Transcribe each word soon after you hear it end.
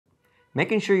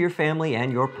Making sure your family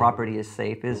and your property is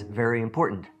safe is very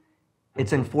important.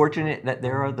 It's unfortunate that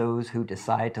there are those who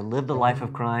decide to live the life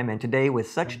of crime, and today with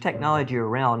such technology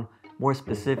around, more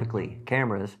specifically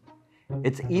cameras,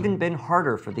 it's even been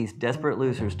harder for these desperate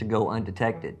losers to go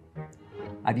undetected.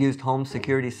 I've used home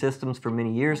security systems for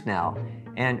many years now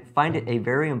and find it a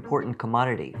very important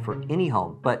commodity for any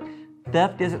home, but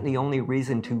theft isn't the only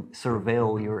reason to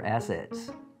surveil your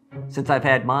assets. Since I've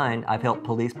had mine, I've helped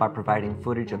police by providing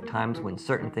footage of times when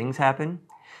certain things happen,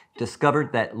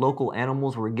 discovered that local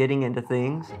animals were getting into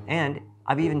things, and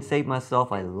I've even saved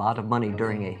myself a lot of money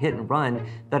during a hit and run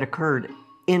that occurred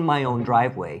in my own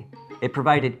driveway. It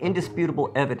provided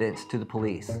indisputable evidence to the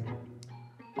police.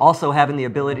 Also, having the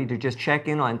ability to just check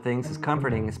in on things is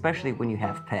comforting, especially when you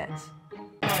have pets.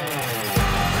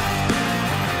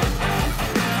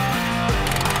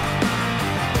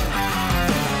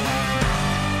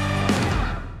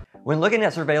 When looking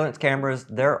at surveillance cameras,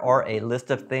 there are a list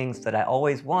of things that I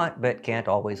always want but can't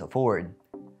always afford.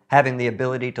 Having the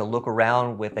ability to look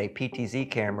around with a PTZ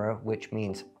camera, which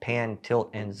means pan, tilt,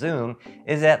 and zoom,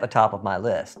 is at the top of my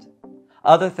list.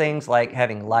 Other things like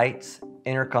having lights,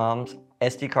 intercoms,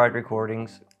 SD card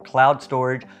recordings, cloud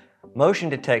storage, motion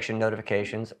detection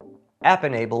notifications,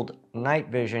 app-enabled, night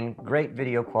vision, great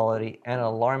video quality, and an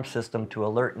alarm system to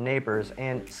alert neighbors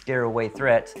and scare away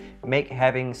threats make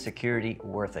having security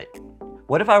worth it.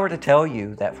 What if I were to tell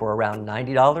you that for around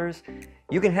 $90,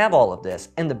 you can have all of this?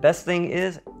 And the best thing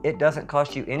is, it doesn't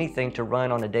cost you anything to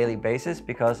run on a daily basis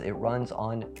because it runs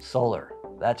on solar.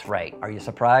 That's right. Are you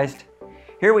surprised?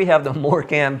 Here we have the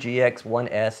MORECAM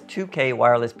GX1S 2K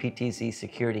wireless PTZ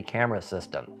security camera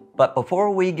system. But before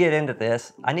we get into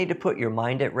this, I need to put your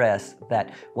mind at rest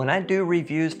that when I do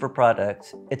reviews for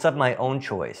products, it's of my own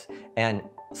choice and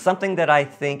something that I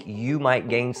think you might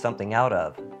gain something out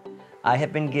of. I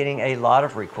have been getting a lot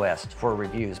of requests for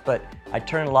reviews, but I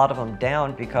turn a lot of them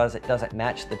down because it doesn't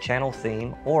match the channel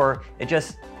theme, or it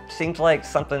just seems like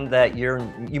something that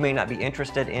you may not be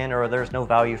interested in, or there's no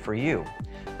value for you.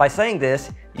 By saying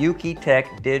this, Yuki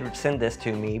Tech did send this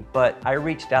to me, but I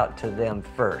reached out to them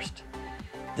first.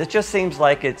 This just seems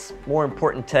like it's more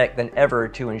important tech than ever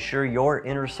to ensure your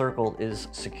inner circle is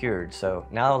secured. So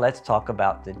now let's talk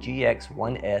about the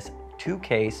GX1S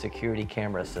 2K security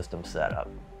camera system setup.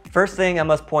 First thing I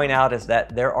must point out is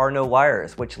that there are no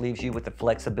wires, which leaves you with the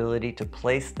flexibility to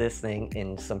place this thing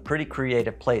in some pretty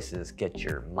creative places. Get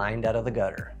your mind out of the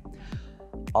gutter.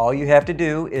 All you have to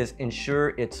do is ensure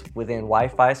it's within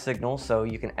Wi-Fi signal so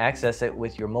you can access it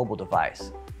with your mobile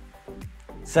device.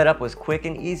 Setup was quick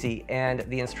and easy, and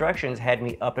the instructions had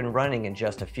me up and running in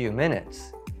just a few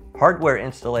minutes. Hardware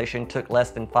installation took less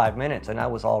than 5 minutes and I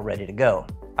was all ready to go.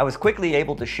 I was quickly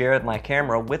able to share my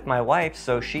camera with my wife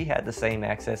so she had the same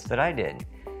access that I did.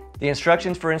 The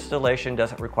instructions for installation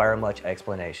doesn't require much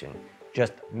explanation.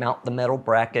 Just mount the metal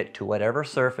bracket to whatever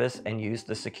surface and use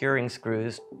the securing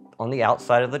screws on the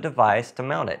outside of the device to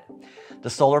mount it. The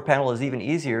solar panel is even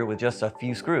easier with just a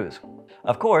few screws.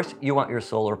 Of course, you want your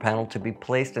solar panel to be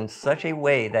placed in such a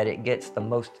way that it gets the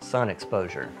most sun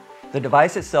exposure. The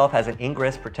device itself has an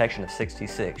ingress protection of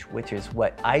 66, which is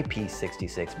what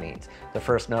IP66 means. The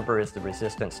first number is the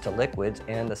resistance to liquids,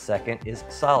 and the second is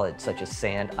solids, such as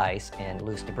sand, ice, and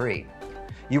loose debris.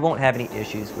 You won't have any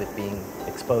issues with being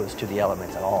exposed to the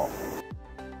elements at all.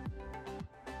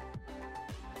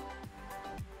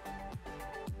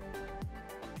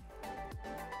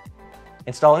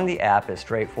 Installing the app is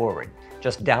straightforward.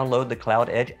 Just download the Cloud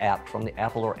Edge app from the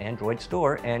Apple or Android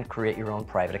store and create your own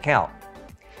private account.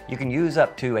 You can use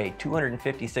up to a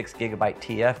 256 gigabyte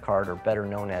TF card, or better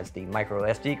known as the micro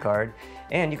SD card,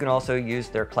 and you can also use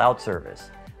their cloud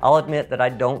service. I'll admit that I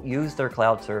don't use their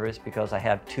cloud service because I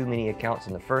have too many accounts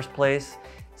in the first place,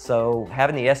 so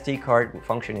having the SD card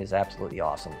function is absolutely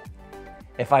awesome.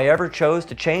 If I ever chose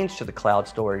to change to the cloud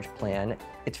storage plan,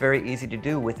 it's very easy to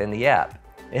do within the app.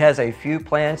 It has a few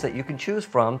plans that you can choose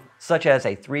from, such as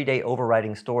a 3-day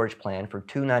overriding storage plan for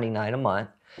 $2.99 a month,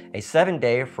 a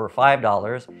 7-day for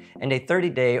 $5, and a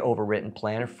 30-day overwritten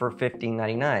plan for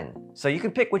 $15.99. So you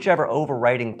can pick whichever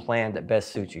overriding plan that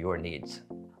best suits your needs.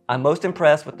 I'm most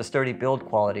impressed with the sturdy build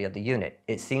quality of the unit.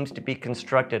 It seems to be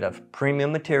constructed of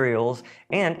premium materials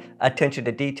and attention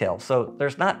to detail, so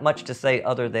there's not much to say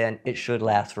other than it should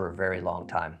last for a very long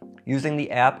time. Using the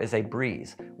app is a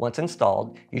breeze. Once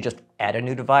installed, you just add a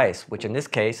new device, which in this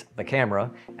case, the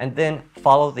camera, and then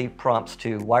follow the prompts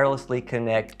to wirelessly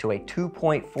connect to a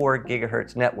 2.4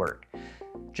 gigahertz network.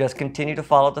 Just continue to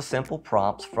follow the simple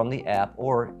prompts from the app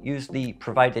or use the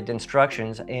provided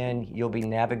instructions and you'll be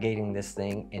navigating this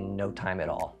thing in no time at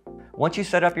all. Once you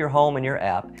set up your home in your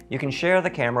app, you can share the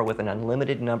camera with an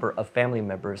unlimited number of family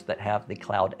members that have the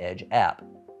Cloud Edge app.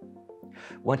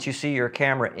 Once you see your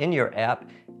camera in your app,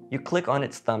 you click on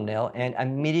its thumbnail and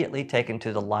immediately taken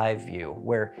to the live view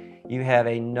where you have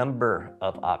a number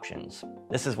of options.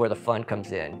 This is where the fun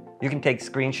comes in. You can take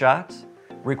screenshots,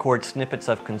 record snippets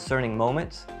of concerning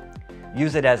moments,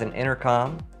 use it as an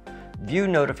intercom, view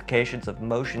notifications of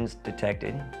motions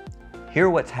detected, hear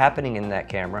what's happening in that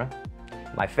camera,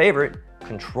 my favorite,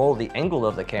 control the angle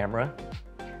of the camera,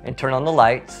 and turn on the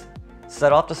lights,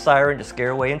 set off the siren to scare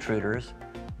away intruders,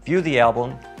 view the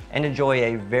album, and enjoy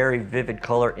a very vivid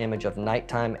color image of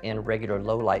nighttime and regular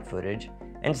low light footage,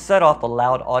 and set off the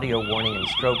loud audio warning and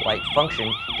strobe light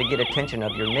function to get attention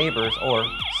of your neighbors or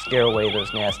scare away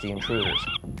those nasty intruders.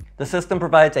 The system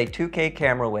provides a 2K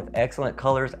camera with excellent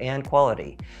colors and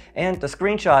quality, and the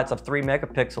screenshots of 3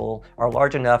 megapixel are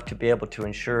large enough to be able to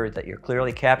ensure that you're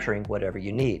clearly capturing whatever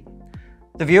you need.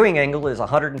 The viewing angle is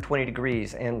 120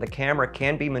 degrees and the camera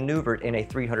can be maneuvered in a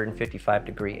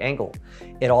 355-degree angle.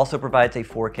 It also provides a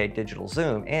 4K digital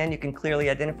zoom, and you can clearly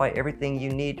identify everything you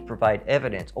need to provide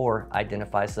evidence or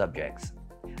identify subjects.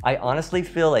 I honestly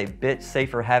feel a bit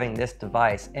safer having this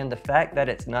device, and the fact that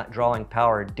it's not drawing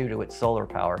power due to its solar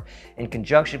power, in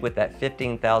conjunction with that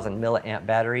 15,000 milliamp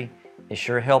battery, it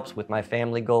sure helps with my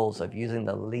family goals of using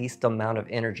the least amount of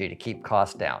energy to keep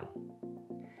costs down.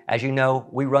 As you know,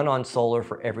 we run on solar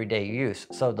for everyday use,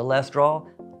 so the less draw,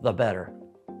 the better.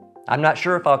 I'm not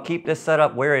sure if I'll keep this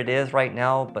setup where it is right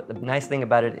now, but the nice thing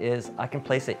about it is I can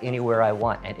place it anywhere I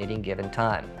want at any given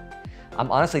time. I'm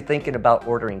honestly thinking about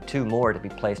ordering 2 more to be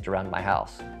placed around my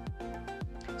house.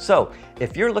 So,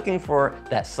 if you're looking for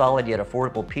that solid yet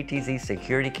affordable PTZ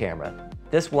security camera,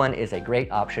 this one is a great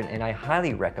option and I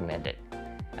highly recommend it.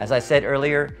 As I said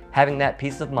earlier, having that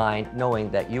peace of mind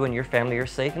knowing that you and your family are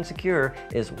safe and secure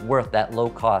is worth that low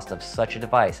cost of such a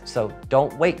device, so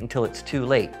don't wait until it's too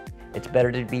late. It's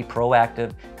better to be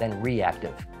proactive than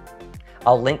reactive.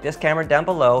 I'll link this camera down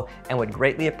below and would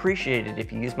greatly appreciate it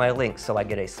if you use my link so I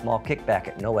get a small kickback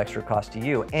at no extra cost to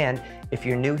you. And if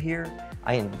you're new here,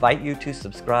 I invite you to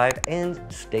subscribe and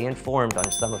stay informed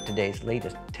on some of today's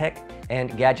latest tech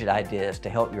and gadget ideas to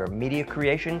help your media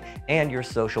creation and your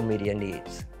social media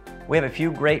needs. We have a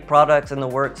few great products in the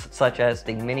works, such as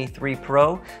the Mini 3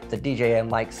 Pro, the DJI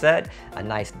mic set, a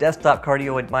nice desktop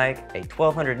cardioid mic, a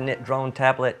 1200 nit drone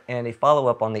tablet, and a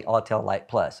follow-up on the Autel Lite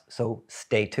Plus, so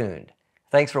stay tuned.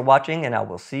 Thanks for watching, and I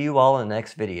will see you all in the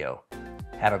next video.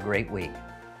 Have a great week.